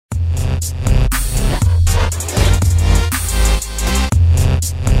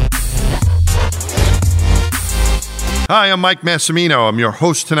Hi, I'm Mike Massimino. I'm your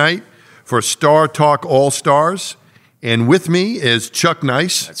host tonight for Star Talk All Stars. And with me is Chuck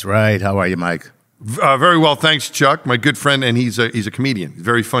Nice. That's right. How are you, Mike? Very well, thanks, Chuck. My good friend, and he's a comedian.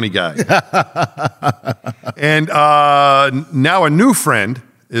 Very funny guy. And now a new friend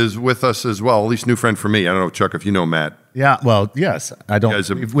is with us as well, at least new friend for me. I don't know, Chuck, if you know Matt. Yeah, well, yes. I don't.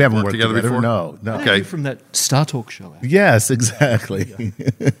 We haven't worked together before? No. Okay. From that Star Talk show. Yes, exactly.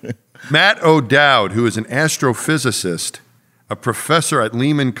 Matt O'Dowd, who is an astrophysicist, a professor at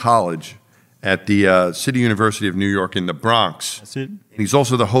Lehman College at the City University of New York in the Bronx. That's it. And he's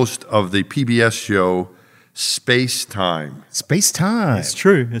also the host of the PBS show Space Time. Space Time. It's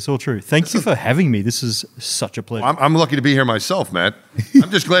true. It's all true. Thank you for having me. This is such a pleasure. I'm lucky to be here myself, Matt. I'm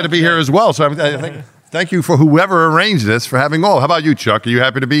just glad to be here as well. So thank you for whoever arranged this for having all. How about you, Chuck? Are you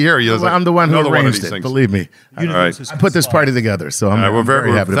happy to be here? Well, I'm the one who arranged it. Believe me. All right. I put this party together, so I'm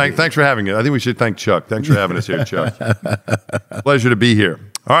very happy to be here. Thanks for having it. I think we should thank Chuck. Thanks for having us here, Chuck. Pleasure to be here.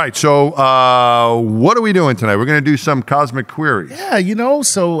 All right, so what are we doing tonight? We're going to do some cosmic queries. Yeah,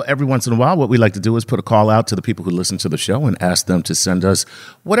 so every once in a while, what we like to do is put a call out to the people who listen to the show and ask them to send us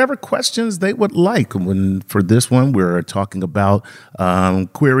whatever questions they would like. For this one, we're talking about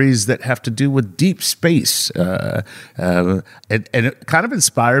queries that have to do with deep space. And it kind of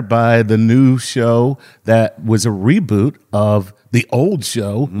inspired by the new show that was a reboot of the old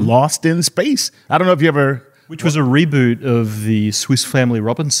show, Lost in Space. I don't know if you ever... Which was a reboot of the Swiss Family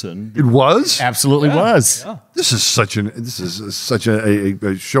Robinson. It was? Absolutely was. Yeah. This is such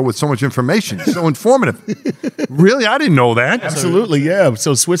a show with so much information, so informative. Really, I didn't know that. Absolutely, yeah.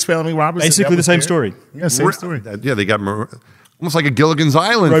 So Swiss Family Robinson. Basically the same story. Yeah, same story. Yeah, they got almost like a Gilligan's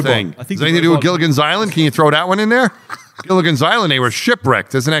Island Robot. thing. I think Does anything to do with Gilligan's Island? Can you throw that one in there? Gilligan's Island, they were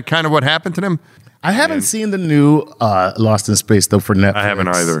shipwrecked. Isn't that kind of what happened to them? I haven't seen the new Lost in Space, though, for Netflix. I haven't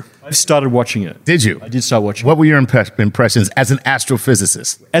either. I started watching it. Did you? I did start watching What were your impressions as an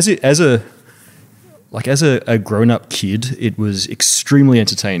astrophysicist? As a grown-up kid, it was extremely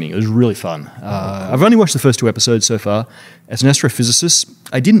entertaining. It was really fun. I've only watched the first 2 episodes so far. As an astrophysicist,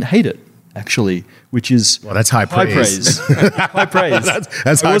 I didn't hate it, actually, which is that's high praise. High praise.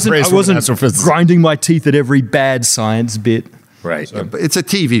 That's high praise. I wasn't grinding my teeth at every bad science bit. Right. It's a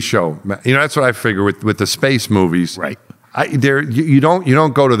TV show. You know, that's what I figure with the space movies. Right. You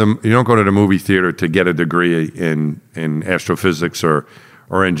don't go to the movie theater to get a degree in astrophysics or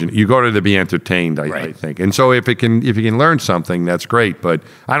engineering. You go to be entertained, I think. And so if you can learn something, that's great. But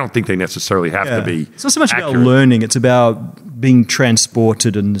I don't think they necessarily have to be. It's not so much accurate. about learning; it's about being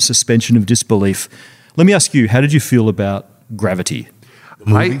transported and suspension of disbelief. Let me ask you: how did you feel about Gravity?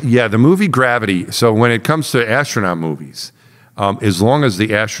 The movie Gravity. So when it comes to astronaut movies, as long as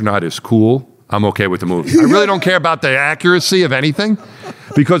the astronaut is cool, I'm okay with the movie. I really don't care about the accuracy of anything,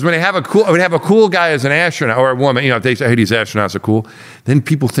 because when they have a cool guy as an astronaut or a woman, if they say, "Hey, these astronauts are cool," then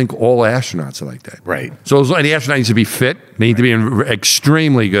people think all astronauts are like that. Right. So the astronaut needs to be fit. They need to be in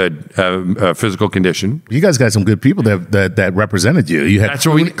extremely good physical condition. You guys got some good people that represented you. You had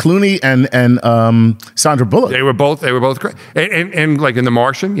Clooney and Sandra Bullock. They were both great. And like in The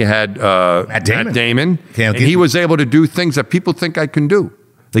Martian, you had Matt Damon, and he was able to do things that people think I can do.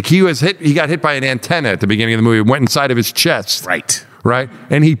 Like he got hit by an antenna at the beginning of the movie. It went inside of his chest. Right.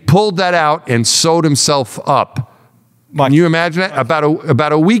 And he pulled that out and sewed himself up. Can you imagine that?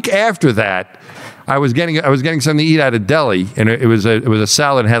 About a week after that, I was getting something to eat at a deli, and it was a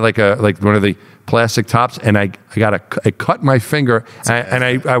salad and had like one of the plastic tops, and I cut my finger, and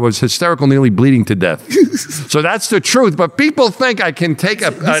I was hysterical, nearly bleeding to death. So that's the truth. But people think I can take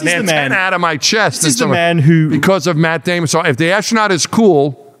an antenna out of my chest. This is the man who, because of Matt Damon. So if the astronaut is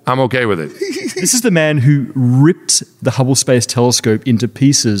cool, I'm okay with it. This is the man who ripped the Hubble Space Telescope into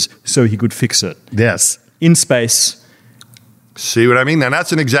pieces so he could fix it. Yes. In space. See what I mean? Now,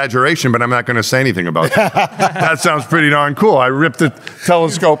 that's an exaggeration, but I'm not going to say anything about that. That sounds pretty darn cool. I ripped the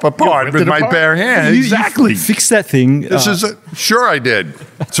telescope apart with my bare hands. Exactly. Fix that thing. Sure I did.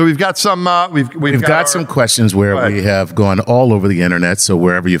 So we've got some... we've got some questions where we have gone all over the internet. So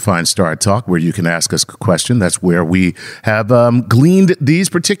wherever you find Star Talk, where you can ask us a question, that's where we have gleaned these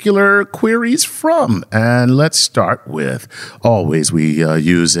particular queries from. And let's start with, always, we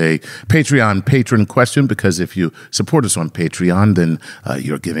use a Patreon patron question, because if you support us on Patreon, then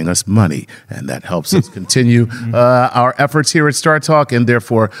you're giving us money, and that helps us continue our efforts here at Star Talk, and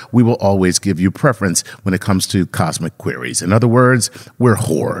therefore we will always give you preference when it comes to cosmic queries. In other words, we're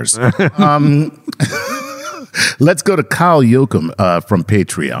whores. Let's go to Kyle Yoakum from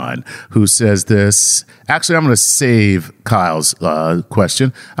Patreon, who says this. Actually, I'm going to save Kyle's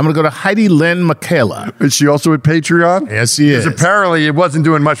question. I'm going to go to Heidi Lynn Michaela. Is she also at Patreon? Yes, she is. Because apparently it wasn't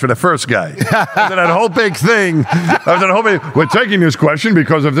doing much for the first guy. That whole big thing. We're taking this question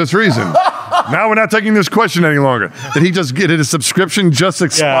because of this reason. Now we're not taking this question any longer. Did he just get his subscription just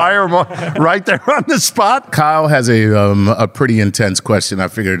expire right there on the spot? Kyle has a pretty intense question. I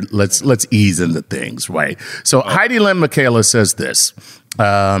figured let's ease into things, right? So Heidi Lynn Michaela says this.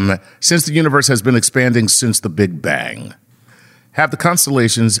 Since the universe has been expanding since the Big Bang, have the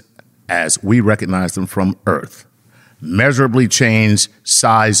constellations, as we recognize them from Earth, measurably changed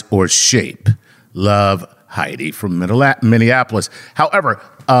size or shape? Love, Heidi from Minneapolis. However,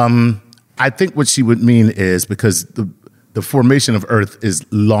 I think what she would mean is because the formation of Earth is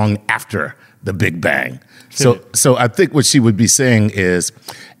long after the Big Bang. So I think what she would be saying is,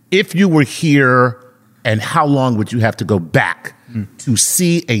 if you were here, and how long would you have to go back to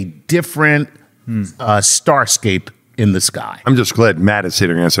see a different starscape in the sky? I'm just glad Matt is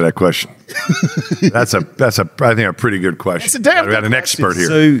here to answer that question. That's I think a pretty good question. It's a damn we got an expert here.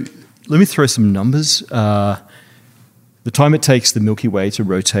 So let me throw some numbers. The time it takes the Milky Way to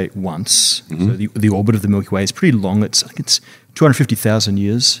rotate once, so the orbit of the Milky Way is pretty long. I think it's 250,000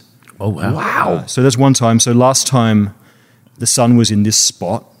 years. Oh, wow. Wow. So that's one time. So last time the sun was in this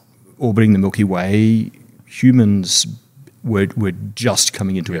spot orbiting the Milky Way, humans were just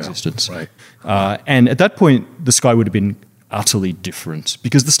coming into existence. Right. And at that point, the sky would have been utterly different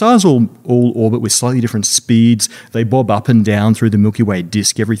because the stars all orbit with slightly different speeds. They bob up and down through the Milky Way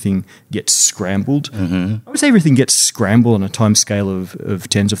disk. Everything gets scrambled. I would say everything gets scrambled on a time scale of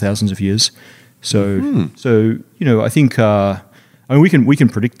tens of thousands of years. So I think we can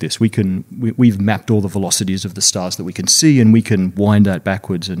predict this. We've mapped all the velocities of the stars that we can see, and we can wind that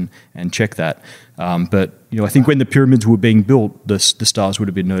backwards and check that. But I think when the pyramids were being built, the stars would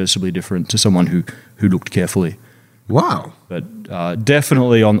have been noticeably different to someone who looked carefully. Wow. But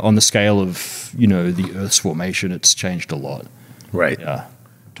definitely on the scale of the Earth's formation, it's changed a lot. Right. Yeah.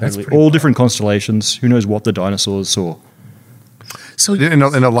 Totally. All different constellations. Who knows what the dinosaurs saw? So in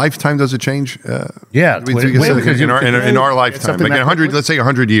a lifetime, does it change? Yeah, in our lifetime, like 100. Let's say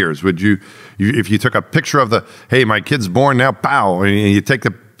 100 years. Would you, if you took a picture of hey, my kid's born now, pow, and you take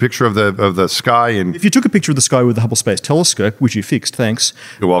the picture of the sky, and if you took a picture of the sky with the Hubble Space Telescope, which you fixed, thanks.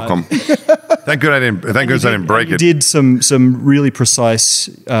 You're welcome. Thank goodness I didn't break it. Did some really precise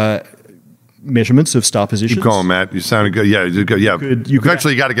measurements of star positions. Keep going, Matt. You sounded good. Yeah,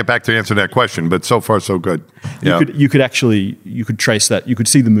 Eventually, you got to get back to answer that question, but so far, so good. Yeah. You could trace that. You could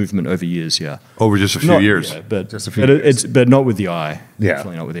see the movement over years. Yeah, over just a few years. Yeah, but but not with the eye. Yeah,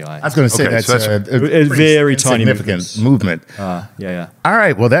 definitely not with the eye. I was going to say that's a very tiny significant movement. Yeah. All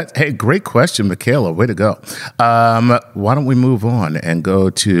right. Well, great question, Michaela. Way to go. Why don't we move on and go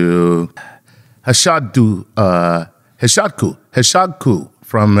to Hashadku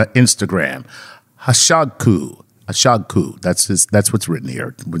from Instagram. Hashadku. That's what's written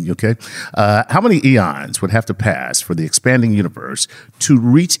here. Okay. How many eons would have to pass for the expanding universe to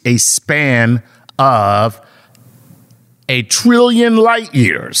reach a span of 1 trillion light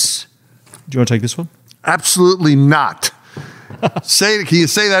years? Do you want to take this one? Absolutely not. Can you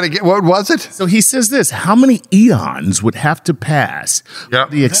say that again? What was it? So he says this: how many eons would have to pass? Yeah.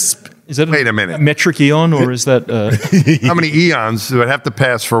 Is that wait a minute? A metric eon, or is that how many eons would have to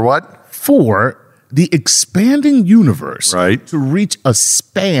pass for what? For the expanding universe, right, to reach a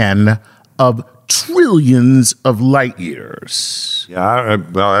span of trillions of light years. Yeah,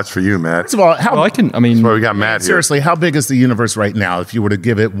 well, that's for you, Matt. First of all, that's why we got Matt seriously, here. How big is the universe right now if you were to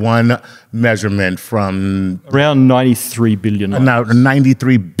give it one measurement from around 93 billion? Now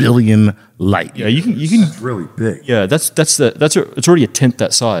 93 billion light years. Yeah, you can. It's really big. Yeah, it's already a tenth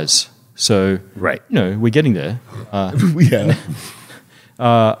that size. So right, we're getting there. Yeah.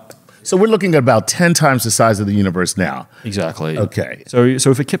 So we're looking at about 10 times the size of the universe now. Exactly. Okay. So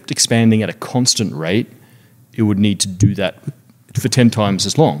if it kept expanding at a constant rate, it would need to do that for 10 times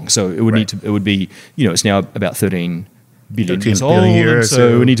as long. So it would it would be, it's now about 13 billion years old. So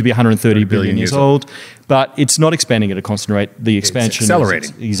it would need to be 130 billion years old. But it's not expanding at a constant rate. The expansion is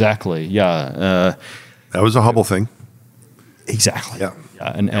accelerating. Exactly. Yeah. That was a Hubble thing. Exactly. Yeah.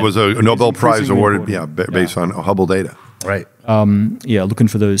 And it was a Nobel Prize awarded, based on Hubble data. Right. Looking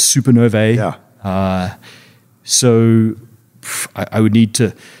for those supernovae. Yeah. So I would need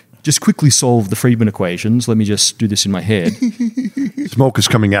to just quickly solve the Friedmann equations. Let me just do this in my head. Smoke is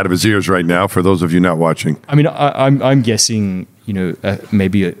coming out of his ears right now, for those of you not watching. I mean, I'm guessing,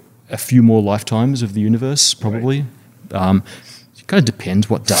 maybe a few more lifetimes of the universe, probably. Because kind of depends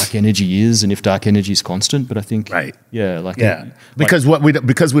what dark energy is and if dark energy is constant. But I think, because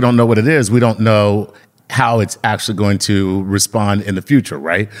because we don't know what it is, we don't know how it's actually going to respond in the future,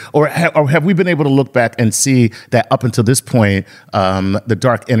 right? Or have we been able to look back and see that up until this point, the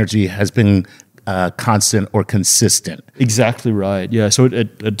dark energy has been constant or consistent? Exactly right. Yeah. So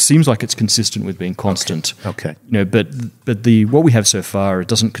it seems like it's consistent with being constant. Okay. But what we have so far, it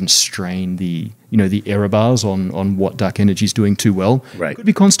doesn't constrain the error bars on what dark energy is doing too well. Right. It could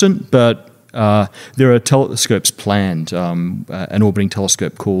be constant, but there are telescopes planned, an orbiting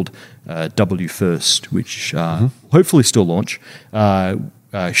telescope called WFIRST, which hopefully still launch.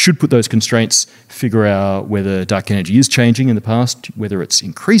 Should put those constraints, figure out whether dark energy is changing in the past, whether it's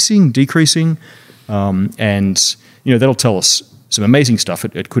increasing, decreasing, and that'll tell us some amazing stuff.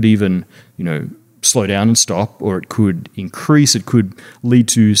 It could even slow down and stop, or it could increase. It could lead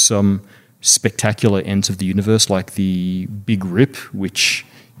to some spectacular ends of the universe, like the Big Rip, which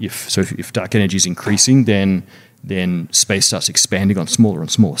if dark energy is increasing, then space starts expanding on smaller and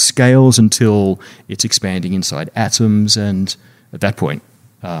smaller scales until it's expanding inside atoms, and at that point.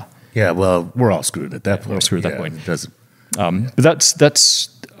 Well, we're all screwed at that point. We're screwed at that point.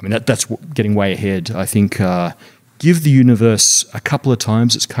 But that's getting way ahead. I think give the universe a couple of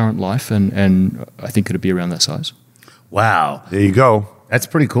times its current life, and I think it'll be around that size. Wow. There you go. That's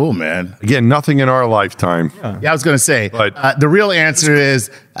pretty cool, man. Again, nothing in our lifetime. Yeah, I was going to say, but the real answer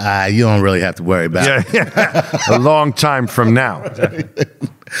is you don't really have to worry about it. A long time from now.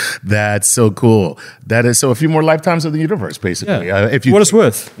 That's so cool. That is a few more lifetimes of the universe, basically. For what it's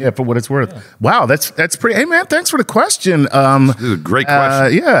worth. Yeah, for what it's worth. Yeah. Wow, that's pretty. Hey, man, thanks for the question. This is a great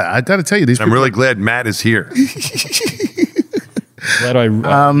question. I got to tell you, I'm really glad Matt is here. Glad I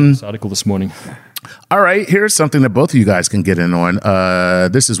read this article this morning. All right, here's something that both of you guys can get in on.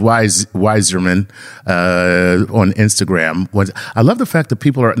 This is Weiserman on Instagram. I love the fact that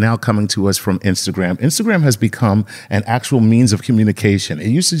people are now coming to us from Instagram. Instagram has become an actual means of communication. It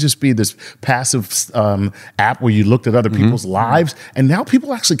used to just be this passive app where you looked at other people's lives, and now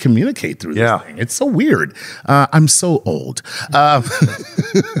people actually communicate through this thing. It's so weird. I'm so old.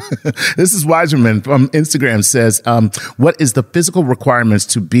 This is Weiserman from Instagram says, what is the physical requirements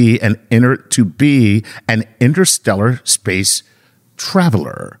to be an interstellar space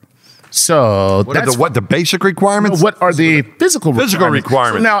traveler? So what the basic requirements? What are the physical requirements?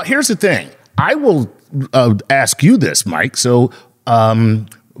 So now here's the thing. I will ask you this, Mike. So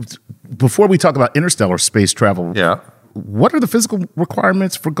before we talk about interstellar space travel, what are the physical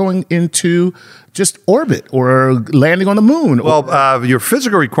requirements for going into just orbit or landing on the moon? Well, your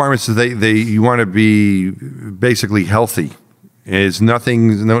physical requirements is you want to be basically healthy. Is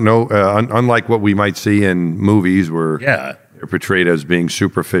nothing, unlike what we might see in movies where they're portrayed as being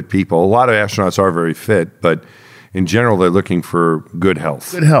super fit people. A lot of astronauts are very fit, but in general, they're looking for good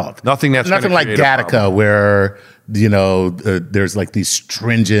health. Good health. Nothing like Gattaca, where there's like these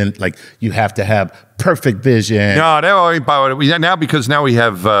stringent, like you have to have perfect vision. No, now because now we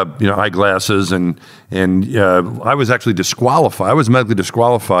have eyeglasses and I was actually disqualified. I was medically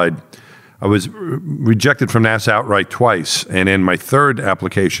disqualified. I was rejected from NASA outright twice, and in my third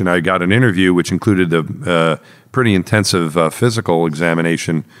application, I got an interview which included the pretty intensive physical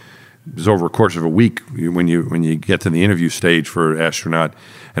examination. It was over a course of a week when you get to the interview stage for an astronaut,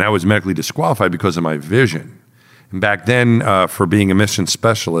 and I was medically disqualified because of my vision. And back then, for being a mission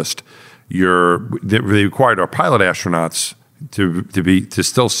specialist, they required our pilot astronauts to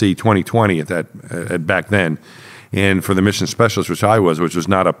still see 20/20 back then. And for the mission specialist, which was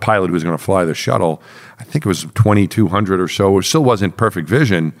not a pilot who was going to fly the shuttle, I think it was 2200 or so. It still wasn't perfect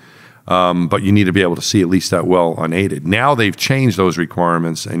vision, but you need to be able to see at least that well unaided. Now they've changed those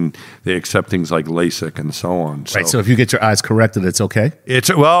requirements, and they accept things like LASIK and so on. Right, so if you get your eyes corrected, it's okay?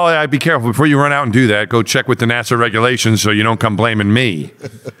 I'd be careful. Before you run out and do that, go check with the NASA regulations so you don't come blaming me.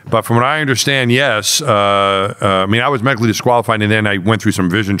 But from what I understand, yes. I was medically disqualified, and then I went through some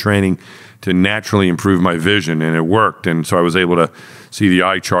vision training to naturally improve my vision, and it worked. And so I was able to see the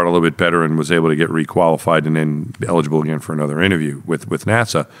eye chart a little bit better and was able to get requalified and then eligible again for another interview with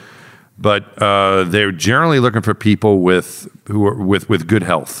NASA. But they're generally looking for people with good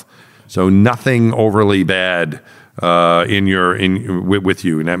health, so nothing overly bad with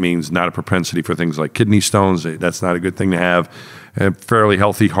you, and that means not a propensity for things like kidney stones. That's not a good thing to have. A fairly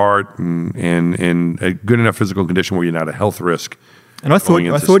healthy heart and a good enough physical condition where you're not a health risk. And I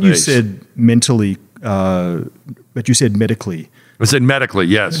thought you said mentally, but you said medically. I said medically,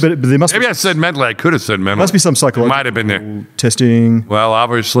 yes. But there must maybe I said mentally. I could have said mentally. Must be some psychological might have been there. Testing. Well,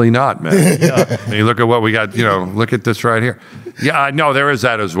 obviously not, man. You look at what we got. Look at this right here. Yeah, no, there is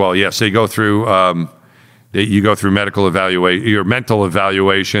that as well. Yes, they go through. You go through your mental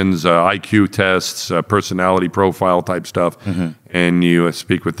evaluations, IQ tests, personality profile type stuff, and you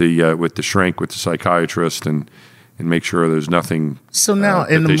speak with the shrink, with the psychiatrist, and make sure there's nothing so now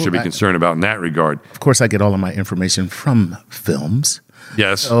that they should be concerned about in that regard. Of course, I get all of my information from films.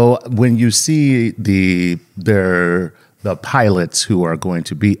 Yes. So when you see the pilots who are going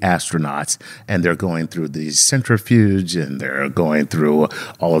to be astronauts, and they're going through the centrifuge, and they're going through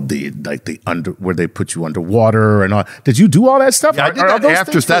all of the where they put you underwater and all. Did you do all that stuff? Yeah, I did that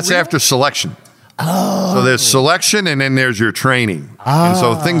after. That's after selection. Oh. So there's selection, and then there's your training. And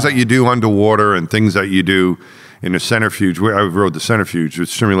so things that you do underwater and things that you do in the centrifuge. I rode the centrifuge, which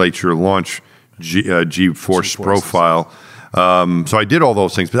simulates your launch G-force profile. So I did all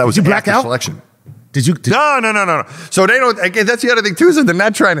those things, but that was after selection. Did you? No. So they don't. Again, that's the other thing too. Is that they're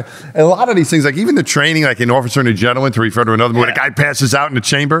not trying to. A lot of these things, like even the training, like in Officer and a Gentleman, to refer to another, where the guy passes out in the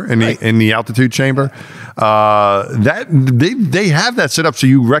chamber, in the altitude chamber, that they have that set up so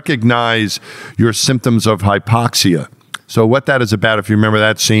you recognize your symptoms of hypoxia. So what that is about, if you remember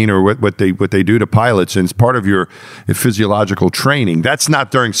that scene, or what they do to pilots, and it's part of your physiological training. That's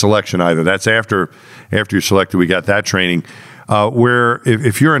not during selection either. That's after you're selected. We got that training. Where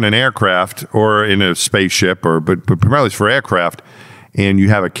if you're in an aircraft or in a spaceship, but primarily it's for aircraft, and you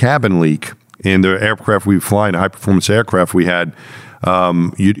have a cabin leak, in the aircraft we fly, in a high-performance aircraft, we had,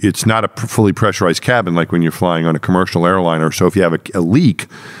 it's not a fully pressurized cabin like when you're flying on a commercial airliner. So if you have a leak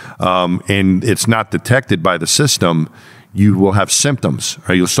and it's not detected by the system, you will have symptoms.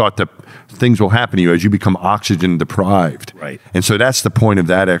 Right? Things will happen to you as you become oxygen deprived. Right. And so that's the point of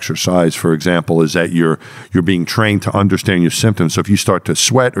that exercise, for example, is that you're being trained to understand your symptoms. So if you start to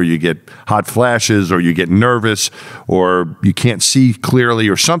sweat, or you get hot flashes, or you get nervous, or you can't see clearly,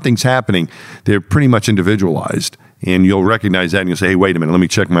 or something's happening, they're pretty much individualized. And you'll recognize that, and you'll say, hey, wait a minute, let me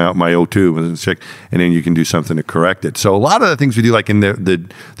check my O2, and then you can do something to correct it. So a lot of the things we do, like in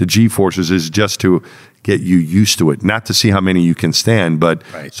the G-forces, is just to get you used to it, not to see how many you can stand, but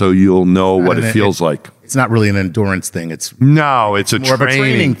so you'll know what it feels like. It's not really an endurance thing. It's more of a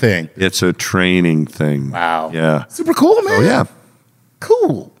training thing. It's a training thing. Wow. Yeah. Super cool, man. Oh, yeah.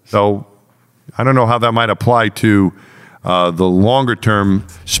 Cool. So I don't know how that might apply to the longer term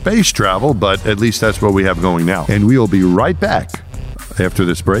space travel, but at least that's what we have going now. And we will be right back after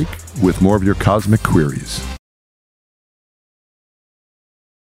this break with more of your cosmic queries.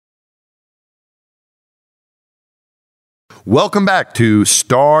 Welcome back to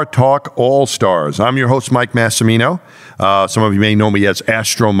Star Talk All Stars. I'm your host, Mike Massimino. Some of you may know me as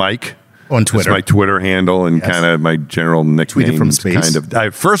Astro Mike. On Twitter. That's my Twitter handle and kind of my general nickname. Tweeted from space.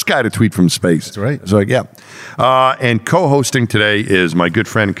 First guy to tweet from space. That's right. So, yeah. And co-hosting today is my good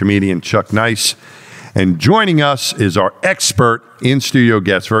friend, comedian Chuck Nice. And joining us is our expert in-studio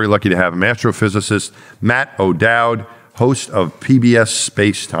guest. Very lucky to have him, astrophysicist Matt O'Dowd, host of PBS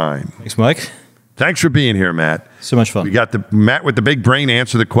Space Time. Thanks, Mike. Thanks for being here, Matt. So much fun. We got the Matt with the big brain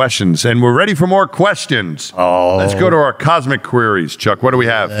answer the questions, and we're ready for more questions. Oh, let's go to our cosmic queries, Chuck. What do we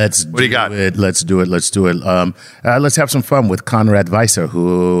have? What do you got? Let's do it. Let's have some fun with Conrad Weiser,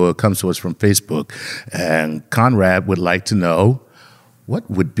 who comes to us from Facebook, and Conrad would like to know, what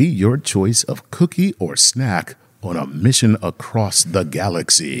would be your choice of cookie or snack on a mission across the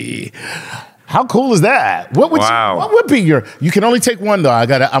galaxy? How cool is that? What would be your? You can only take one though.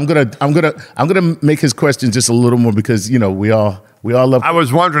 I'm gonna make his question just a little more, because we all love. I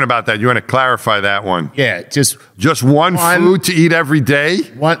was wondering about that. You want to clarify that one? Yeah, just one food to eat every day.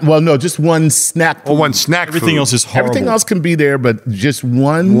 Just one snack. Oh, one snack. Everything else is horrible. Everything else can be there, but just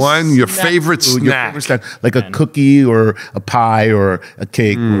one. Your favorite snack. Your favorite snack, like a cookie or a pie or a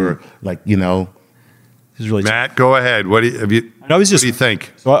cake or Really Matt, go ahead. What do you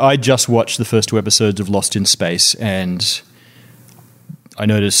think? So I just watched the first 2 episodes of Lost in Space, and I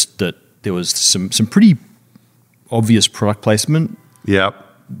noticed that there was some pretty obvious product placement. Yep.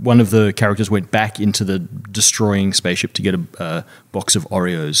 One of the characters went back into the destroying spaceship to get a box of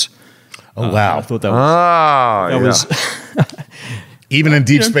Oreos. Oh, wow. I thought that was... Even in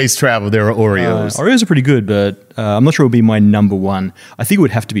deep space travel, there are Oreos. Oreos are pretty good, but I'm not sure it would be my number one. I think it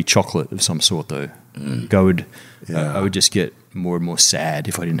would have to be chocolate of some sort, though. I would just get more and more sad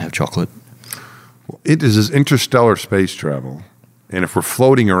if I didn't have chocolate. It is interstellar space travel, and if we're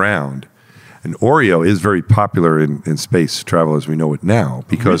floating around, an Oreo is very popular in space travel as we know it now,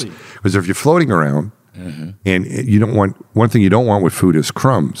 because if you're floating around, and you don't want, one thing you don't want with food is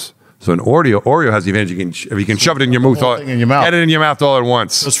crumbs. So an Oreo has the advantage, if you can shove it in your mouth, get it in your mouth all at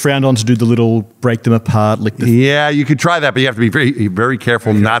once. It's frowned on to do the little break them apart, lick the... Yeah, you could try that, but you have to be very, very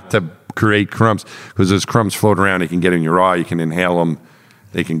careful not to create crumbs, because as crumbs float around, they can get in your eye, you can inhale them,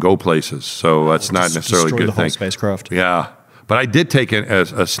 they can go places. So that's not necessarily a good the whole thing. Spacecraft. Yeah. But I did take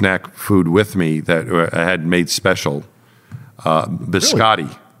a snack food with me that I had made special, biscotti.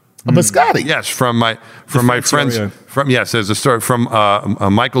 Really? A biscotti? Yes, from my friends. There's a story from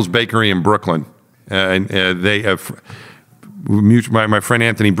Michael's Bakery in Brooklyn, and they have. My friend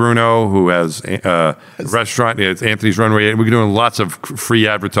Anthony Bruno, who has a restaurant, it's Anthony's Runway. We're doing lots of free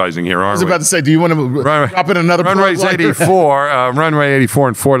advertising here, aren't we? I was about to say, do you want to drop in another Runway's 84, Runway 84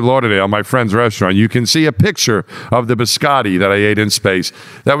 in Fort Lauderdale, my friend's restaurant. You can see a picture of the biscotti that I ate in space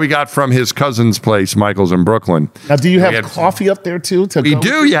that we got from his cousin's place, Michael's in Brooklyn. Now, do you have coffee up there too? We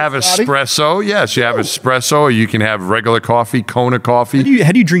do. You have espresso. Yes, you have espresso, or you can have regular coffee, Kona coffee.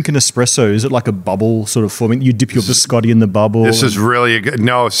 How do you drink an espresso? Is it like a bubble sort of forming? You dip your biscotti in the bubble. This is really a good.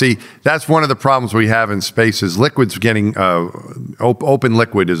 No, see, that's one of the problems we have in space is liquids getting open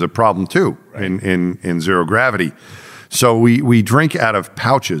liquid is a problem too in zero gravity. So we drink out of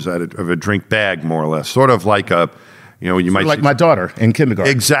pouches, out of a drink bag, more or less, sort of like a. You might like my daughter in kindergarten.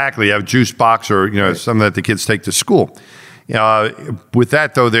 Exactly, you have a juice box or something that the kids take to school. With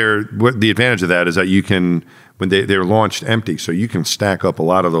that though, the advantage of that is that you can. When they're launched empty, so you can stack up a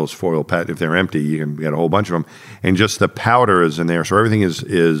lot of those foil if they're empty, you can get a whole bunch of them, and just the powder is in there. So everything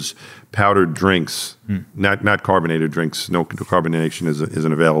is powdered drinks, not carbonated drinks. No carbonation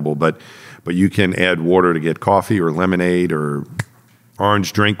isn't available, but you can add water to get coffee or lemonade or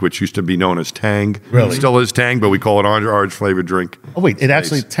orange drink, which used to be known as Tang. Really? It still is Tang, but we call it orange flavored drink. Oh wait,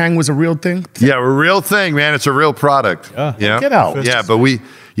 Tang was a real thing? Yeah, a real thing, man. It's a real product. Yeah. Get out.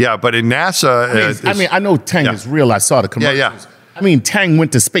 But in NASA... I know Tang is real. I saw the commercials. Yeah. I mean, Tang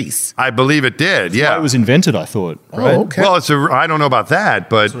went to space. I believe it did, yeah. It was invented, I thought. Right? Oh, okay. Well, I don't know about that,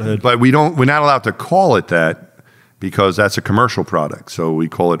 but we're not allowed to call it that because that's a commercial product. So we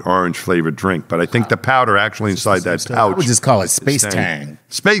call it orange flavored drink. But I think the powder actually inside that pouch. I would just call it Space Tang.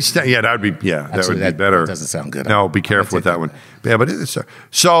 Space Tang, that would be better. That doesn't sound good. No, be careful with that one. Yeah, but it's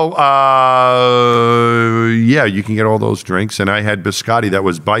so. You can get all those drinks, and I had biscotti that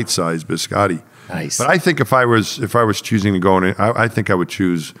was bite-sized biscotti. Nice. But I think if I was choosing to go in, I think I would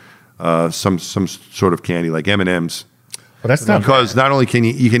choose some sort of candy like M&Ms. Well, that's not because not only can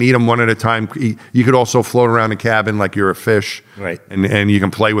you can eat them one at a time, you could also float around the cabin like you're a fish, right? And you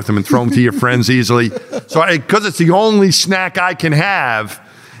can play with them and throw them to your friends easily. So because it's the only snack I can have,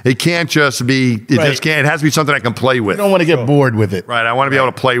 it can't just be. It has to be something I can play with. You don't want to get bored with it, right? I want to be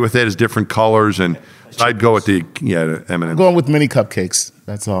able to play with it as different colors, and so I'd go with the M&Ms. I'm going with mini cupcakes.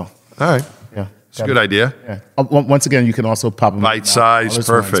 That's all. All right. Yeah, it's a good idea. Yeah. Once again, you can also pop them bite size,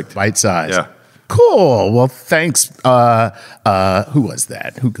 perfect. Bite size. Yeah. Cool. Well, thanks. Who was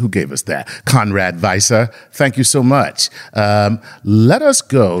that? Who gave us that? Conrad Weiser. Thank you so much. Let us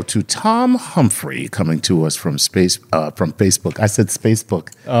go to Tom Humphrey coming to us from Facebook. I said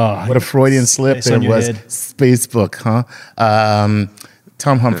Spacebook. Oh, what a Freudian slip there was. Spacebook, huh?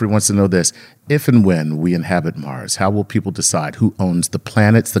 Tom Humphrey wants to know this. If and when we inhabit Mars, how will people decide who owns the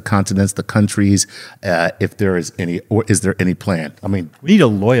planets, the continents, the countries, if there is any, or is there any plan? I mean, we need a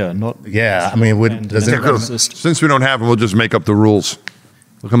lawyer, not... Yeah, I mean, since we don't have them, we'll just make up the rules.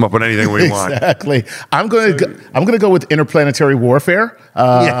 We'll come up with anything we want. Exactly. I'm going to go with interplanetary warfare,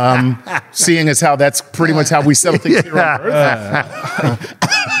 seeing as how that's pretty much how we settle things here on Earth.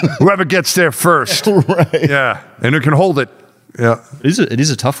 Whoever gets there first. Right. Yeah, and who can hold it. Yeah, it is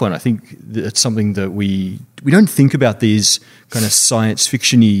a tough one. I think it's something that we don't think about, these kind of science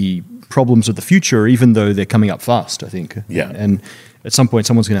fiction-y problems of the future, even though they're coming up fast, I think. Yeah. And at some point,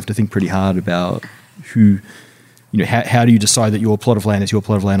 someone's going to have to think pretty hard about how do you decide that your plot of land is your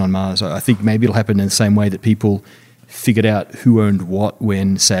plot of land on Mars? I think maybe it'll happen in the same way that people figured out who owned what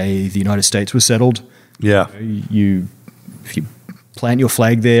when, say, the United States was settled. Yeah. If you plant your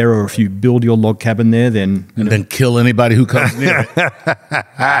flag there, or if you build your log cabin there, then then kill anybody who comes near it.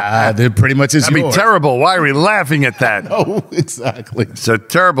 That pretty much is yours. That'd be terrible. Why are we laughing at that? Oh, exactly. It's a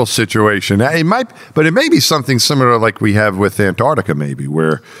terrible situation. It may be something similar like we have with Antarctica, maybe,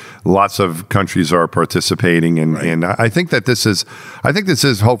 where lots of countries are participating, and I think this is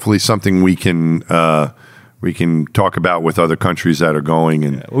hopefully something we can talk about with other countries that are going,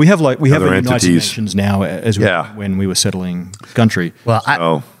 and we have the United entities. Nations now, as when we were settling country.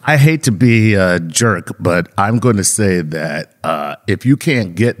 Well, I hate to be a jerk, but I'm going to say that if you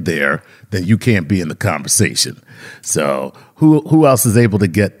can't get there, then you can't be in the conversation. So who else is able to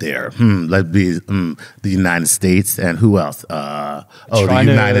get there? Let's be the United States, and who else? China, the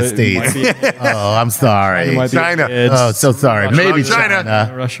United States. I'm sorry. China. Oh, so sorry. Russia. Maybe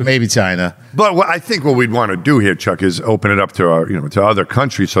China. Russia. Maybe China. But I think what we'd want to do here, Chuck, is open it up to to other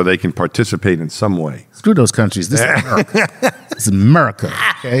countries so they can participate in some way. Screw those countries. This is America. This is America.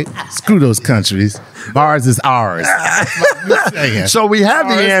 Okay. Screw those countries. Mars is ours. So we have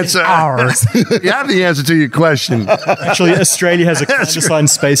the answer. Ours. We have the answer to your question. Actually, Australia has a clandestine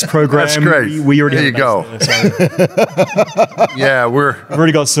space program. That's great. We already there you go. Yeah, we've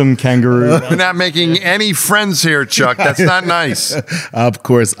already got some kangaroo. We're not making any friends here, Chuck. That's not nice. Of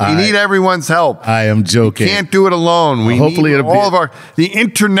course, we need everyone's help. I am joking. We can't do it alone. We Hopefully need it'll all of the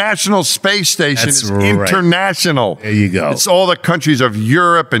International Space Station is international. There you go. It's all the countries of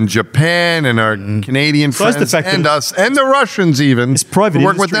Europe and Japan and our Canadian friends the fact and that us and the Russians even. It's private we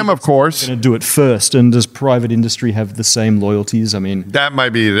work industry with them, of course. Going to do it first, and does private industry have the same loyalties? I mean, that might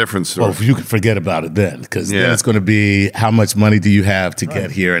be a different story. Well, you can forget about it then, because then it's going to be how much money do you have to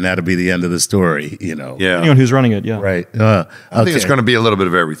get here, and that'll be the end of the story. Depending on who's running it. Yeah, right. I think it's going to be a little bit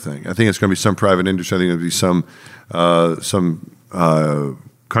of everything. I think it's going to be some private industry. I think there'll be some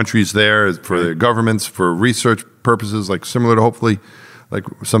countries there for the governments for research purposes, like similar to hopefully like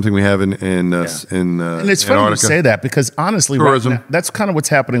something we have in and it's Antarctica. funny you say that, because honestly, tourism. Right now, that's kind of what's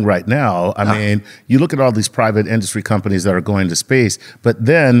happening right now. I mean, you look at all these private industry companies that are going to space, but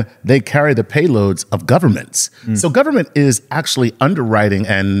then they carry the payloads of governments. So government is actually underwriting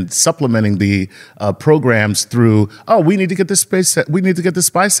and supplementing the programs through. Oh, we need to get this we need to get the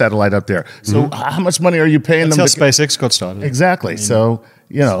spy satellite up there. So how much money are you paying them? That's how SpaceX got started. Exactly. So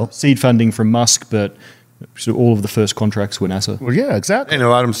seed funding from Musk, but. So all of the first contracts were NASA. Well, yeah, exactly. And a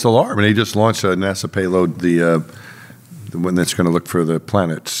lot of them still are. I mean, they just launched a NASA payload, the one that's going to look for the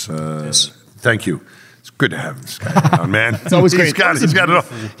planets. Yes. Thank you. It's good to have this guy around, man. It's always great. He's got it all.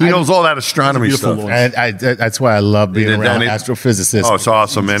 He knows all that astronomy stuff. And that's why I love being around astrophysicists. Oh, it's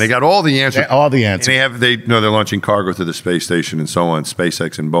awesome, man. They got all the answers. All the answers. And they're launching cargo to the space station and so on.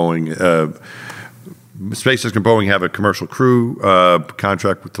 SpaceX and Boeing. SpaceX and Boeing have a commercial crew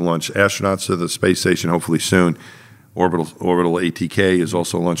contract to launch astronauts to the space station hopefully soon. Orbital ATK is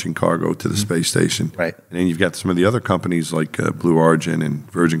also launching cargo to the space station. Right. And then you've got some of the other companies like Blue Origin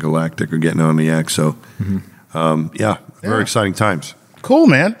and Virgin Galactic are getting on the act. So, very exciting times. Cool,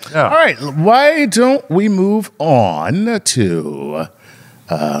 man. Yeah. All right. Why don't we move on to...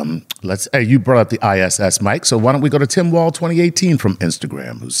 you brought up the ISS, Mike. So why don't we go to Tim Wall 2018 from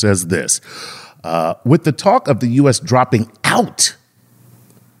Instagram, who says this. With the talk of the U.S. dropping out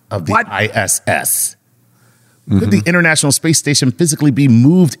of the ISS, could the International Space Station physically be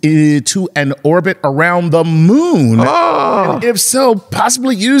moved to an orbit around the moon? And if so,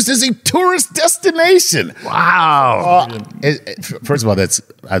 possibly used as a tourist destination? Wow. First of all, that's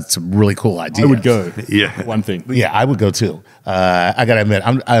a really cool idea. I would go. Yeah. One thing. Yeah, I would go too. I got to admit,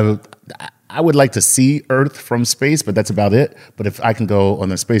 I would like to see Earth from space, but that's about it. But if I can go on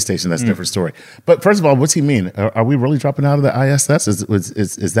the space station, that's a different story. But first of all, what's he mean? Are we really dropping out of the ISS?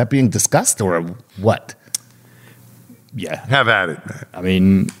 Is that being discussed or what? Yeah. Have at it. I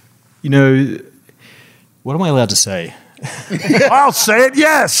mean, what am I allowed to say? I'll say it,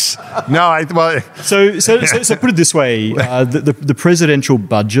 yes. No, So put it this way. The presidential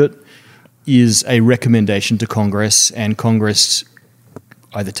budget is a recommendation to Congress, and Congress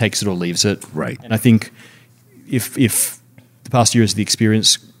either takes it or leaves it. Right. And I think if the past year is the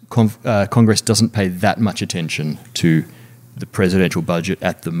experience, Congress doesn't pay that much attention to the presidential budget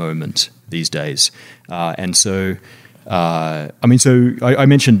at the moment these days. I mentioned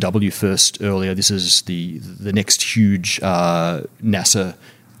WFIRST earlier. This is the next huge NASA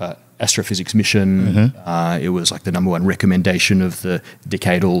astrophysics mission. It was like the number one recommendation of the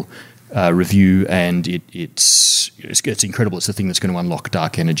decadal review, and it's incredible. It's the thing that's going to unlock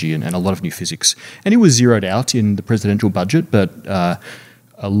dark energy and a lot of new physics. And it was zeroed out in the presidential budget, but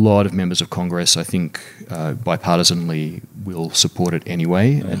a lot of members of Congress, I think, bipartisanly will support it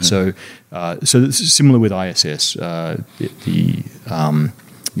anyway. And so this is similar with ISS.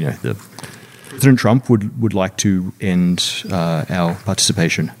 President Trump would like to end our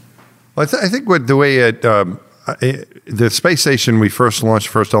participation. Well, I think the way the space station, we first launched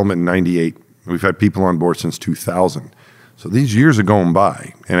first element in 98. We've had people on board since 2000. So these years are going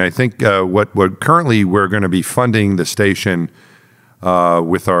by. And I think what currently we're going to be funding the station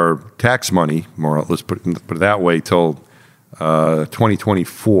with our tax money, more or less, put it that way, till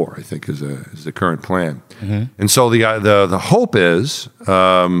 2024, I think, is the current plan. And so the hope is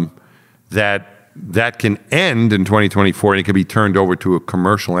that can end in 2024 and it can be turned over to a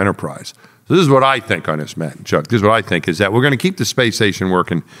commercial enterprise. So this is what I think on this, Matt and Chuck. This is what I think is that we're going to keep the space station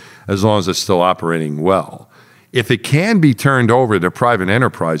working as long as it's still operating well. If it can be turned over to private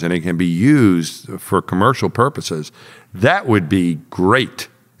enterprise and it can be used for commercial purposes, that would be great.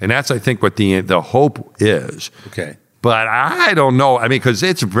 And that's, I think, what the hope is. Okay. But I don't know. I mean, because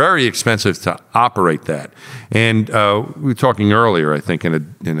it's very expensive to operate that. And we were talking earlier, I think,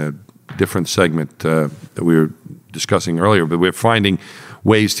 in a different segment that we were discussing earlier, but we're finding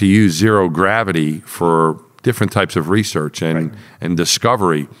ways to use zero gravity for different types of research and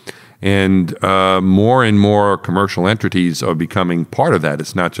discovery. And more commercial entities are becoming part of that.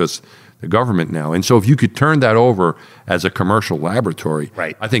 It's not just the government now. And so if you could turn that over as a commercial laboratory,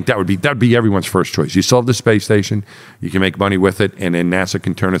 I think that would be everyone's first choice. You still have the space station, you can make money with it, and then NASA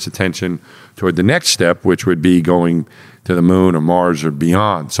can turn its attention toward the next step, which would be going to the moon or Mars or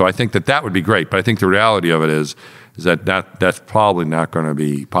beyond. So I think that would be great. But I think the reality of it is that's probably not going to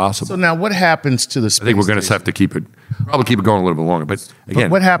be possible. So now what happens to the space I think we're going to have to keep it going a little bit longer. But again,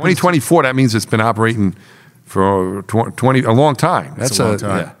 what happens 2024, that means it's been operating for a long time. That's a long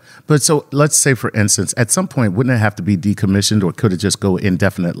time. Yeah. But so let's say, for instance, at some point, wouldn't it have to be decommissioned, or could it just go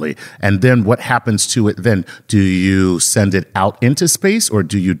indefinitely? And then what happens to it then? Do you send it out into space, or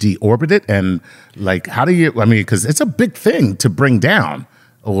do you deorbit it? And how do you, because it's a big thing to bring down,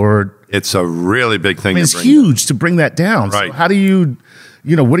 or... It's a really big thing. It's huge to bring that down. Right. So how do you...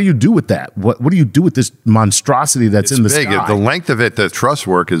 what do you do with that? What do you do with this monstrosity that's in the sky? The length of it, the truss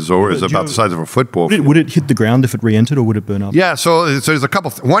work is about the size of a football field. Would it hit the ground if it re-entered, or would it burn up? Yeah, so there's a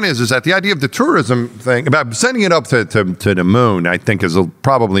couple. One is that the idea of the tourism thing, about sending it up to the moon, I think is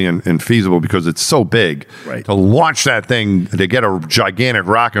probably infeasible because it's so big. Right. To launch that thing, to get a gigantic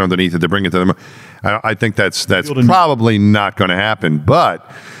rocket underneath it to bring it to the moon, I think that's probably not going to happen. But...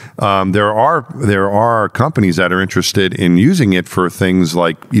 there are companies that are interested in using it for things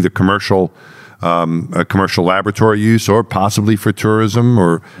like either commercial laboratory use or possibly for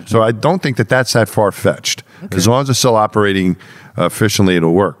tourism. So I don't think that's that far-fetched. Okay. As long as it's still operating efficiently,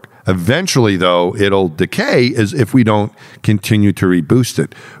 it'll work. Eventually, though, it'll decay as if we don't continue to reboost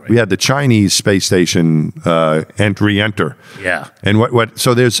it. Right. We had the Chinese space station re-enter. Yeah. And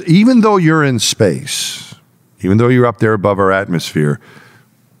so there's, even though you're in space, even though you're up there above our atmosphere,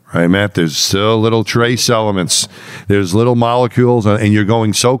 right, Matt? There's still little trace elements. There's little molecules, and you're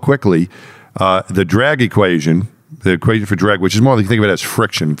going so quickly. The drag equation, the equation for drag, which is more like, think of it as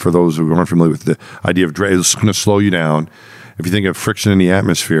friction for those who aren't familiar with the idea of drag, it's going to slow you down. If you think of friction in the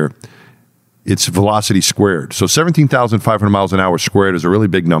atmosphere, it's velocity squared. So 17,500 miles an hour squared is a really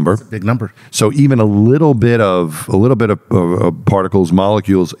big number. It's a big number. So even a little bit of particles,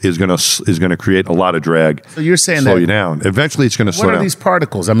 molecules is going to create a lot of drag. So you're saying slow you down. Eventually, it's going to slow down. What are these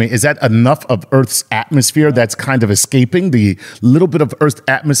particles? Is that enough of Earth's atmosphere that's kind of escaping, the little bit of Earth's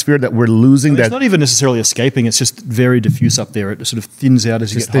atmosphere that we're losing? It's not even necessarily escaping. It's just very diffuse up there. It sort of thins out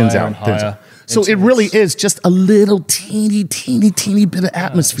as you get higher and higher. So it really is just a little teeny bit of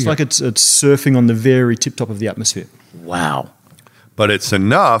atmosphere. It's like it's surfing on the very tip-top of the atmosphere. Wow. But it's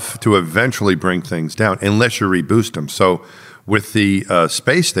enough to eventually bring things down, unless you reboost them. So with the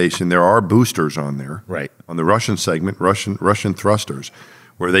space station, there are boosters on there. Right. On the Russian segment, Russian thrusters,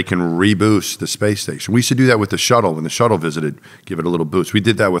 where they can reboost the space station. We used to do that with the shuttle. When the shuttle visited, give it a little boost. We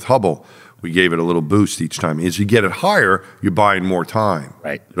did that with Hubble. We gave it a little boost each time. As you get it higher, you're buying more time.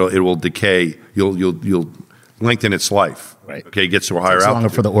 Right. It will decay. You'll lengthen its life. Right. Okay, it gets to a higher altitude. Longer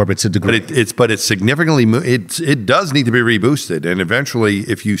for the orbit to degrade. But it's significantly. It does need to be reboosted, and eventually,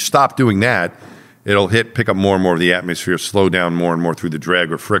 if you stop doing that, it'll pick up more and more of the atmosphere, slow down more and more through the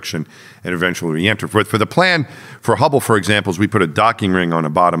drag or friction, and eventually re-enter. For the plan for Hubble, for example, is we put a docking ring on the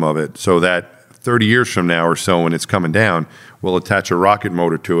bottom of it so that 30 years from now or so, when it's coming down, we'll attach a rocket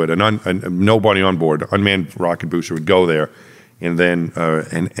motor to it. Nobody on board, unmanned rocket booster would go there, and then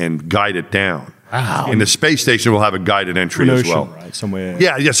and guide it down. Wow. And the space station will have a guided entry as well. Right, somewhere.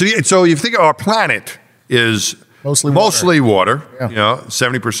 Yeah. So you think our planet is mostly water. Yeah.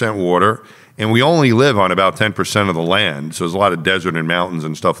 70% water, and we only live on about 10% of the land. So there's a lot of desert and mountains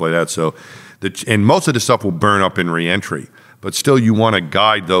and stuff like that. So, and most of the stuff will burn up in reentry. But still, you want to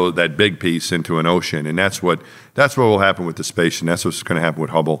guide that big piece into an ocean, and that's what will happen with the space station. That's what's going to happen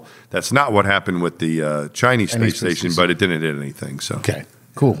with Hubble. That's not what happened with the Chinese space station, but it didn't hit anything. So okay,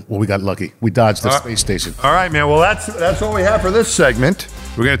 cool. Well, we got lucky. We dodged the space station. All right, man. Well, that's all we have for this segment.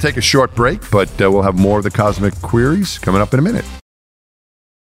 We're going to take a short break, but we'll have more of the Cosmic Queries coming up in a minute.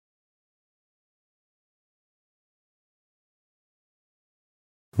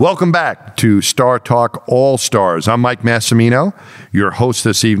 Welcome back to Star Talk All Stars. I'm Mike Massimino, your host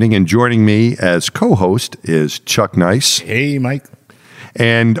this evening, and joining me as co-host is Chuck Nice. Hey, Mike.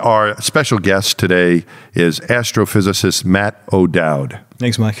 And our special guest today is astrophysicist Matt O'Dowd.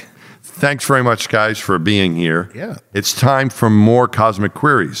 Thanks, Mike. Thanks very much, guys, for being here. Yeah. It's time for more cosmic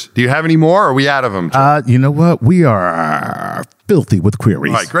queries. Do you have any more, or are we out of them? You know what? We are filthy with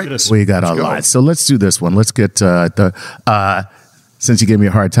queries. All right, great. We got a lot. So let's do this one. Let's get since you gave me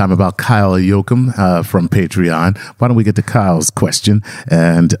a hard time about Kyle Yoakum from Patreon, why don't we get to Kyle's question?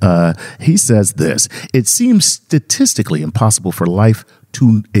 And he says this: it seems statistically impossible for life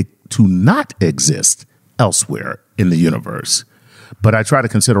to not exist elsewhere in the universe. But I try to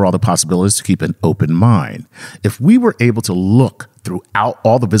consider all the possibilities to keep an open mind. If we were able to look throughout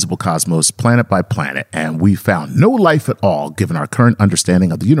all the visible cosmos, planet by planet, and we found no life at all, given our current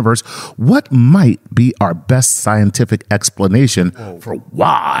understanding of the universe, what might be our best scientific explanation for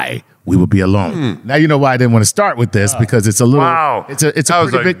why we would be alone? Now you know why I didn't want to start with this, because it's a little. Wow, it's a that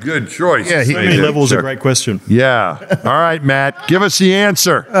was pretty a big, good choice. Yeah, So many levels, a great question. Yeah. All right, Matt, give us the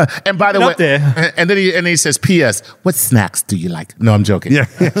answer. And by the Get way, up there. and then he says, "P.S. What snacks do you like?" No, I'm joking. Yeah.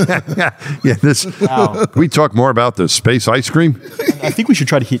 Yeah. This. Wow. We talk more about the space ice cream. I think we should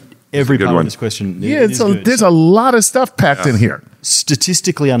try to hit every good part one. of this question. Yeah, there's a lot of stuff packed in here.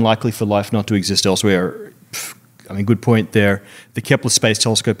 Statistically unlikely for life not to exist elsewhere. I mean, good point there. The Kepler Space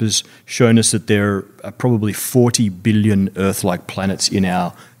Telescope has shown us that there are probably 40 billion Earth-like planets in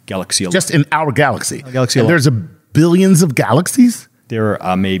our galaxy alone. Just in our galaxy. Galaxy And alone. there's billions of galaxies? There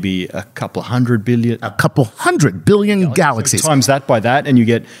are maybe a couple hundred billion. A couple 100 billion galaxies. So times that by that, and you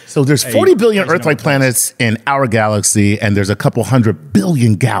get. So there's a 40 billion crazy Earth-like number of planets in our galaxy, and there's a couple 100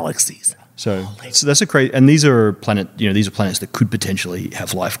 billion galaxies. So that's a crazy, and these are these are planets that could potentially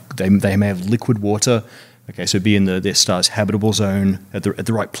have life. They may have liquid water. Okay, so be in their star's habitable zone at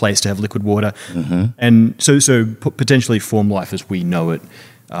the right place to have liquid water, and so potentially form life as we know it.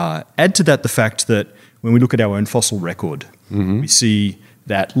 Add to that the fact that when we look at our own fossil record, we see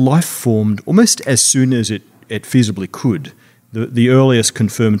that life formed almost as soon as it feasibly could. The earliest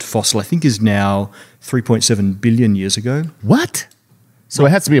confirmed fossil, I think, is now 3.7 billion years ago. What? So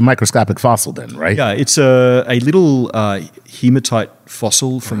it has to be a microscopic fossil then, right? Yeah, it's a little hematite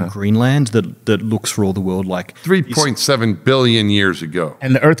fossil from Greenland that looks for all the world like 3.7 billion years ago.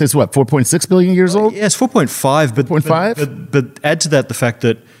 And the Earth is what, 4.6 billion years old? Yeah, it's 4.5, but 4.5? But add to that the fact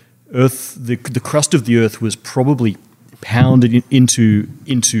that Earth, the crust of the Earth was probably pounded into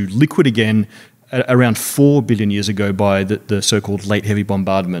liquid again around 4 billion years ago by the so-called late heavy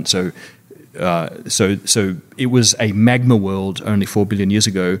bombardment. So it was a magma world only 4 billion years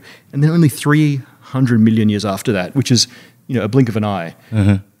ago, and then only 300 million years after that, which is a blink of an eye.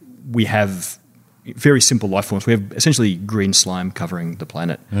 We have very simple life forms. We have essentially green slime covering the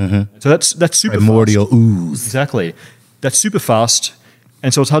planet. So that's super Primordial fast. ooze. Exactly. That's super fast,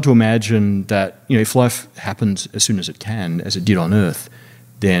 and so it's hard to imagine that if life happens as soon as it can, as it did on Earth,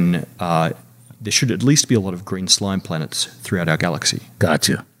 then there should at least be a lot of green slime planets throughout our galaxy.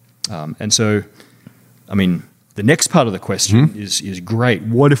 Gotcha. And so, I mean, the next part of the question is great.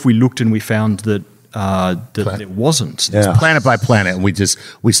 What if we looked and we found that there wasn't? Yeah. Planet by planet, and we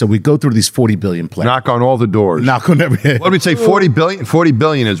go through these 40 billion planets. Knock on all the doors. Knock on every. What did we say? 40 billion? 40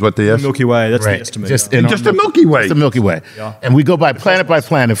 billion is what they The estimate. Milky Way, that's Right. the estimate. Just yeah. in Just our the Milky Way. Just the Milky Way. Yeah. And we go by planet by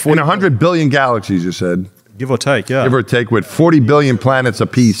planet. 40 In 100 billion galaxies, you said. Give or take, yeah. Give or take, with 40 billion planets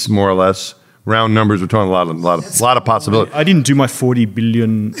apiece, more or less. Round numbers, we're talking a lot of possibilities. I didn't do my 40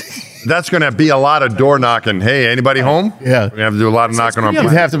 billion. That's going to be a lot of door knocking. Hey, anybody home? Yeah. We're going to have to do a lot of knocking on You'd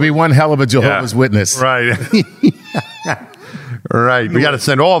planets. have to be one hell of a Jehovah's Witness. Right. Right. We got to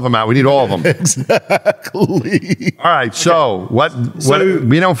send all of them out. We need all of them. Exactly. All right. So what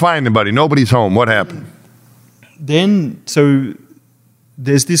we don't find anybody. Nobody's home. What happened? Then, so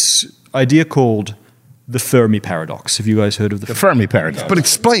there's this idea called the Fermi paradox. Have you guys heard of The Fermi paradox. But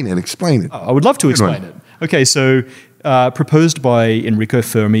explain it. I would love to Good one. explain it. Okay, so proposed by Enrico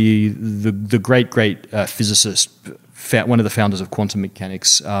Fermi, the great physicist, one of the founders of quantum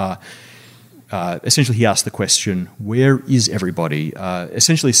mechanics. Essentially, he asked the question, where is everybody?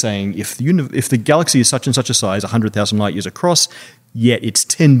 Essentially saying, if the galaxy is such and such a size, 100,000 light years across, yet it's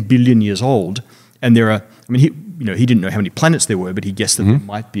 10 billion years old, and there are, he didn't know how many planets there were, but he guessed that there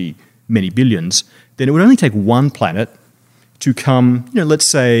might be many billions, then it would only take one planet to come, let's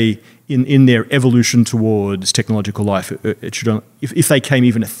say, in their evolution towards technological life, it should, if they came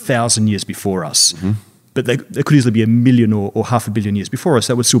even 1,000 years before us, but they could easily be 1 million or 500 million years before us,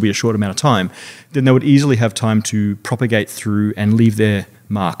 that would still be a short amount of time, then they would easily have time to propagate through and leave their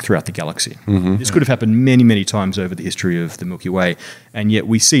mark throughout the galaxy. This could have happened many, many times over the history of the Milky Way, and yet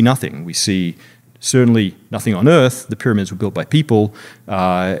we see nothing. We see certainly nothing on Earth. The pyramids were built by people,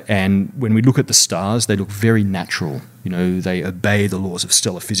 and when we look at the stars, they look very natural. They obey the laws of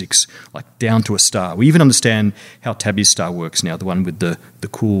stellar physics, like down to a star. We even understand how Tabby's star works now, the one with the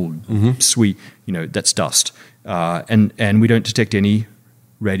cool, sweet, that's dust. And we don't detect any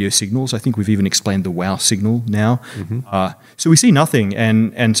radio signals. I think we've even explained the wow signal now. So we see nothing,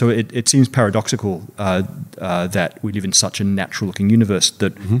 and so it seems paradoxical that we live in such a natural-looking universe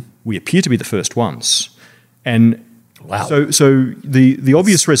that we appear to be the first ones. And wow. So the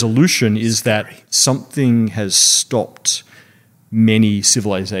obvious resolution is that something has stopped many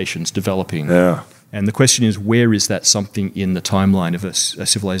civilizations developing. Yeah. And the question is, where is that something in the timeline of a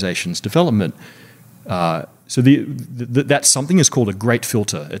civilization's development? So that something is called a great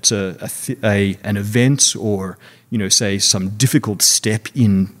filter. It's an event, or say some difficult step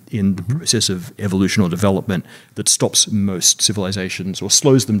in the process of evolution or development that stops most civilizations or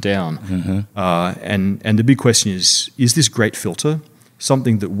slows them down. And the big question is this great filter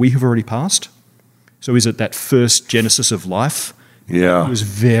something that we have already passed? So is it that first genesis of life? Yeah, it was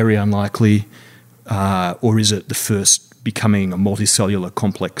very unlikely, or is it the first becoming a multicellular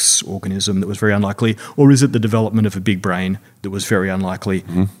complex organism that was very unlikely, or is it the development of a big brain that was very unlikely?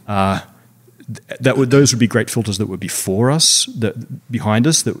 Those would be great filters that were before us, behind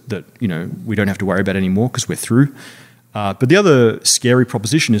us, that we don't have to worry about anymore because we're through. But the other scary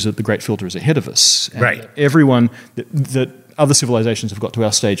proposition is that the great filter is ahead of us. And right. Everyone that other civilizations have got to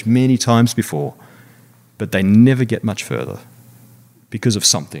our stage many times before, but they never get much further because of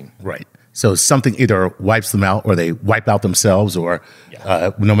something. Right. So something either wipes them out, or they wipe out themselves, or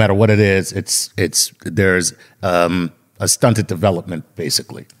no matter what it is, there's a stunted development,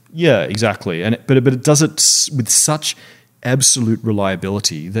 basically. Yeah, exactly. But it does it with such absolute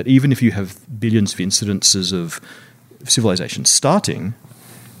reliability that even if you have billions of incidences of civilization starting,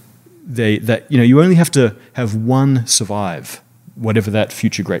 you only have to have one survive, whatever that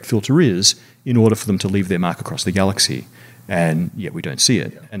future great filter is, in order for them to leave their mark across the galaxy. And yet we don't see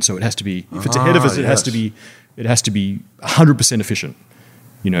it, and so it has to be. If it's ahead of us, it has to be 100% efficient.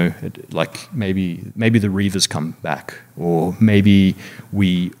 Like maybe the Reavers come back, or maybe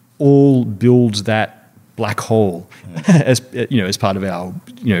we all build that black hole as part of our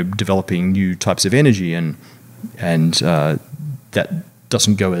developing new types of energy, and that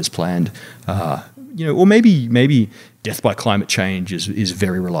doesn't go as planned. Or maybe death by climate change is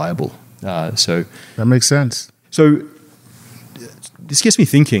very reliable. So that makes sense. So this gets me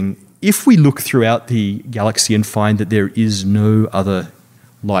thinking, if we look throughout the galaxy and find that there is no other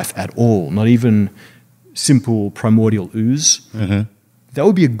life at all, not even simple primordial ooze, that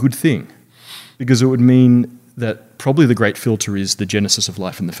would be a good thing, because it would mean that probably the great filter is the genesis of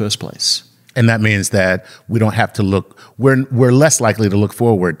life in the first place. And that means that we don't have to look, we're less likely to look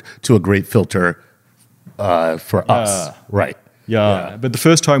forward to a great filter for us. Right. Yeah. But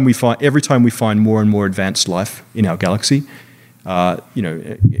every time we find more and more advanced life in our galaxy, until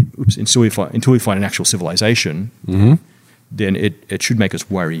we find an actual civilization, then it should make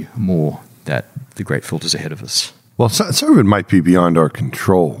us worry more that the great filter's ahead of us. Well, some of it might be beyond our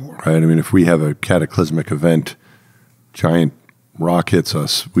control, right? I mean, if we have a cataclysmic event, giant rock hits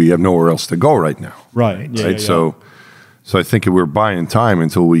us, we have nowhere else to go right now. Right. Yeah. So I think we're buying time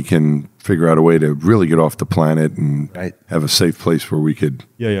until we can figure out a way to really get off the planet and have a safe place where we could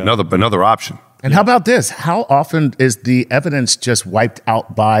another option. And how about this? How often is the evidence just wiped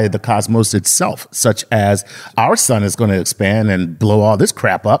out by the cosmos itself, such as our sun is going to expand and blow all this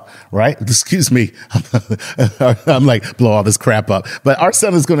crap up, right? Excuse me. I'm like, blow all this crap up. But our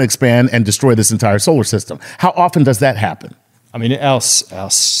sun is going to expand and destroy this entire solar system. How often does that happen? I mean, our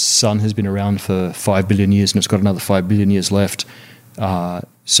sun has been around for 5 billion years, and it's got another 5 billion years left.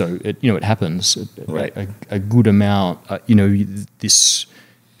 So it happens. Right. A good amount.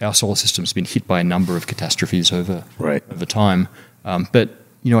 Our solar system's been hit by a number of catastrophes over time. But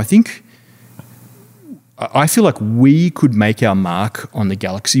I feel like we could make our mark on the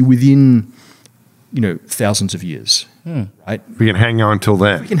galaxy within thousands of years. Right? We can hang on till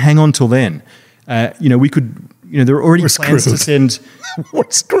then. We could. There are already plans to send. We're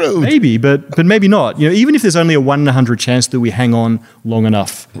screwed. Maybe, but maybe not. Even if there's only a 1 in 100 chance that we hang on long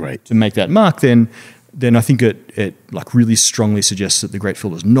enough to make that mark, then I think it like really strongly suggests that the great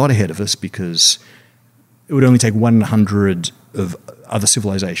filter is not ahead of us, because it would only take 1 in 100 of other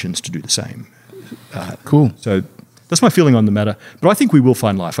civilizations to do the same. Cool. So that's my feeling on the matter. But I think we will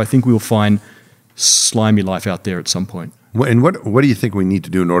find life. I think we will find slimy life out there at some point. And what do you think we need to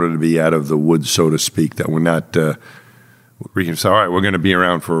do in order to be out of the woods, so to speak, that we're we can say, all right, we're going to be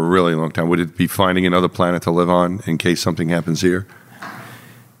around for a really long time. Would it be finding another planet to live on in case something happens here?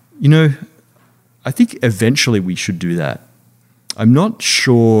 I think eventually we should do that. I'm not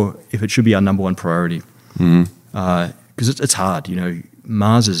sure if it should be our number one priority. Because it's hard.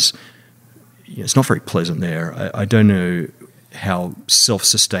 Mars is, it's not very pleasant there. I don't know how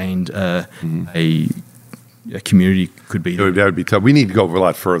self-sustained a community could be. That would be tough. We need to go a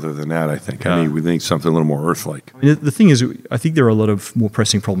lot further than that, I think. I mean, we need something a little more Earth-like. The thing is, I think there are a lot of more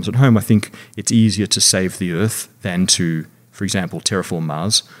pressing problems at home. I think it's easier to save the Earth than to, for example, terraform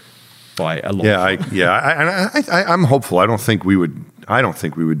Mars by a lot. I'm hopeful. I don't think we would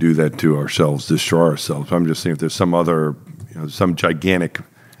do that to ourselves, destroy ourselves. I'm just saying if there's some other, some gigantic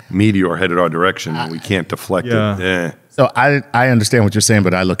meteor headed our direction and we can't deflect it. Yeah. So I understand what you're saying,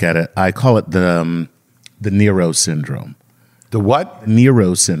 but I look at it. I call it the Nero syndrome. The what?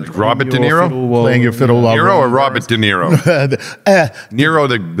 Nero syndrome. Like Robert De Niro? Playing your fiddle while Nero or Robert De Niro? Nero,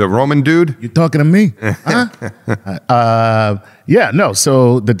 the Roman dude? You talking to me? No.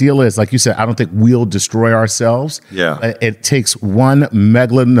 So the deal is, like you said, I don't think we'll destroy ourselves. Yeah. It takes one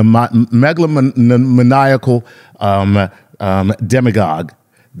megalomaniacal demagogue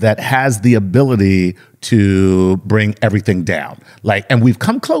that has the ability to bring everything down. And we've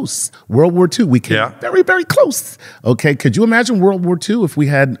come close. World War II, we came very, very close. Okay, could you imagine World War II if we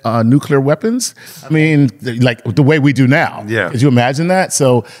had nuclear weapons? I mean, like the way we do now. Yeah. Could you imagine that?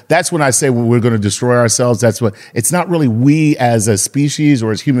 So that's when I say we're going to destroy ourselves. It's not really we as a species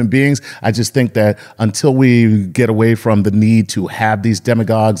or as human beings. I just think that until we get away from the need to have these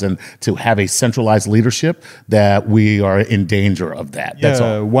demagogues and to have a centralized leadership, that we are in danger of that. That's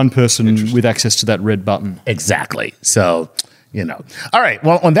all. One person with access to that red button. Exactly. So, All right.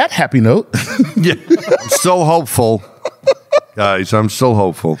 Well, on that happy note. Yeah. I'm still hopeful. Guys, I'm still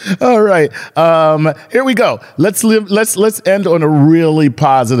hopeful. All right. Here we go. Let's end on a really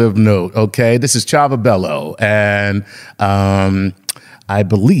positive note, okay? This is Chava Bello, and I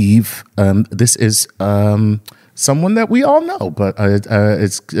believe this is someone that we all know, but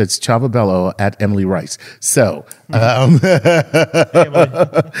it's Chava Bello at Emily Rice. So,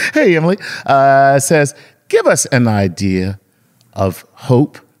 hey, Emily, says, give us an idea of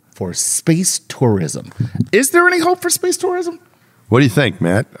hope for space tourism. Is there any hope for space tourism? What do you think,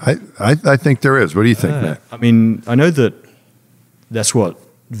 Matt? I think there is. What do you think, Matt? I mean, I know that's what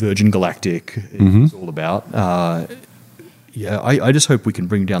Virgin Galactic is all about. I just hope we can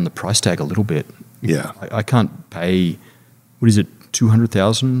bring down the price tag a little bit. Yeah. I can't pay, what is it,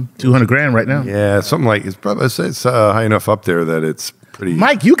 200,000? 200 grand right now. Yeah, something like it's high enough up there that it's pretty.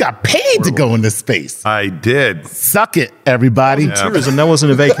 Mike, you got paid to go into space. I did. Suck it, everybody. Tourism. That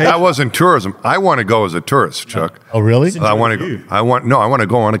wasn't a vacation. That wasn't tourism. I want to go as a tourist, Chuck. Oh, really? I want to go. I want to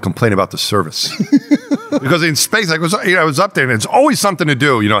go on and complain about the service. Because in space, I was up there, and it's always something to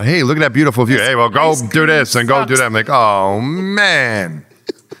do. Hey, look at that beautiful view. Hey, well, go do this and go do that. I'm like, oh man.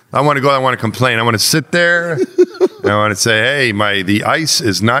 I want to go. I want to complain. I want to sit there. I want to say, hey, the ice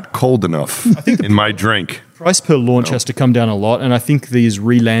is not cold enough in my drink. Price per launch has to come down a lot, and I think these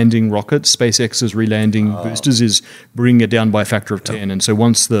re-landing rockets, SpaceX's re-landing boosters, is bringing it down by a factor of 10. And so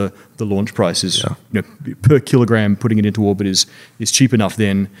once the launch price is per kilogram, putting it into orbit is cheap enough,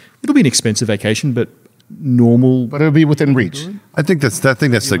 then it'll be an expensive vacation, but normal. But it'll be within reach. I think that's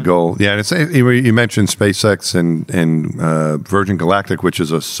the goal. Yeah, and it's, you mentioned SpaceX and Virgin Galactic, which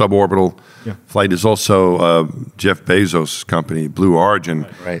is a suborbital flight, is also Jeff Bezos' company, Blue Origin.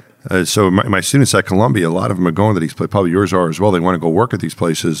 Right. So my students at Columbia, a lot of them are going to these places. Probably yours are as well. They want to go work at these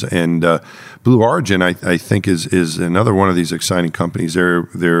places. And Blue Origin, I think, is another one of these exciting companies.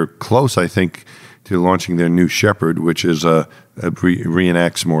 They're close, I think, to launching their new Shepard, which is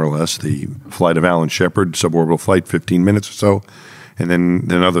reenacts more or less the flight of Alan Shepard, suborbital flight, 15 minutes or so. And then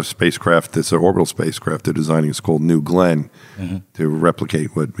another spacecraft that's an orbital spacecraft they're designing is called New Glenn to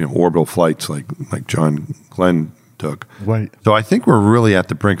replicate what orbital flights like John Glenn took. Right. So I think we're really at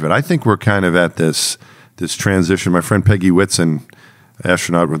the brink of it. I think we're kind of at this transition. My friend Peggy Whitson,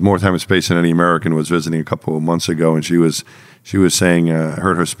 astronaut with more time in space than any American, was visiting a couple of months ago, and she was saying, I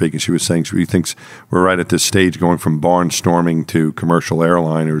heard her speak, and she was saying she thinks we're right at this stage going from barnstorming to commercial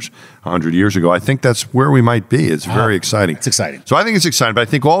airliners 100 years ago. I think that's where we might be. It's very exciting. It's exciting. So I think it's exciting. But I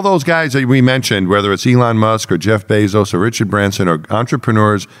think all those guys that we mentioned, whether it's Elon Musk or Jeff Bezos or Richard Branson, are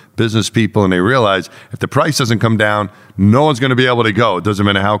entrepreneurs, business people, and they realize if the price doesn't come down, no one's going to be able to go. It doesn't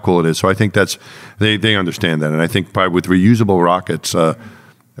matter how cool it is. So I think they understand that. And I think with reusable rockets,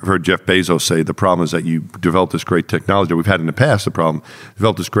 I've heard Jeff Bezos say the problem is that you develop this great technology that we've had in the past. The problem,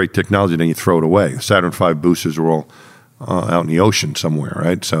 develop this great technology, then you throw it away. Saturn V boosters are all out in the ocean somewhere,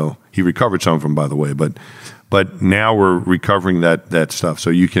 right? So he recovered some of them, by the way. But but now we're recovering that stuff.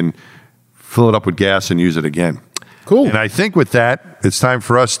 So you can fill it up with gas and use it again. Cool. And I think with that, it's time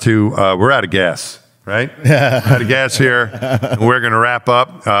for us to, we're out of gas, right? Out of gas here. And we're going to wrap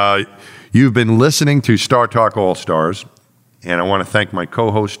up. You've been listening to Star Talk All Stars. And I want to thank my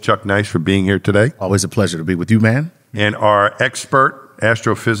co-host, Chuck Nice, for being here today. Always a pleasure to be with you, man. And our expert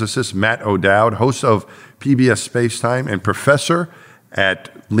astrophysicist, Matt O'Dowd, host of PBS Spacetime and professor at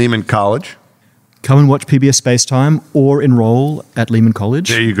Lehman College. Come and watch PBS Spacetime or enroll at Lehman College.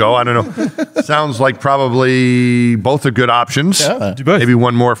 There you go. I don't know. Sounds like probably both are good options. Yeah, do both. Maybe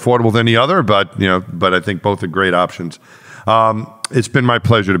one more affordable than the other, but I think both are great options. It's been my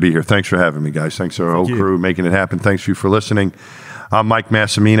pleasure to be here. Thanks for having me, guys. Thanks to our whole crew making it happen. Thanks to you for listening. I'm Mike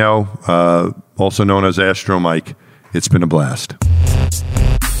Massimino, also known as Astro Mike. It's been a blast.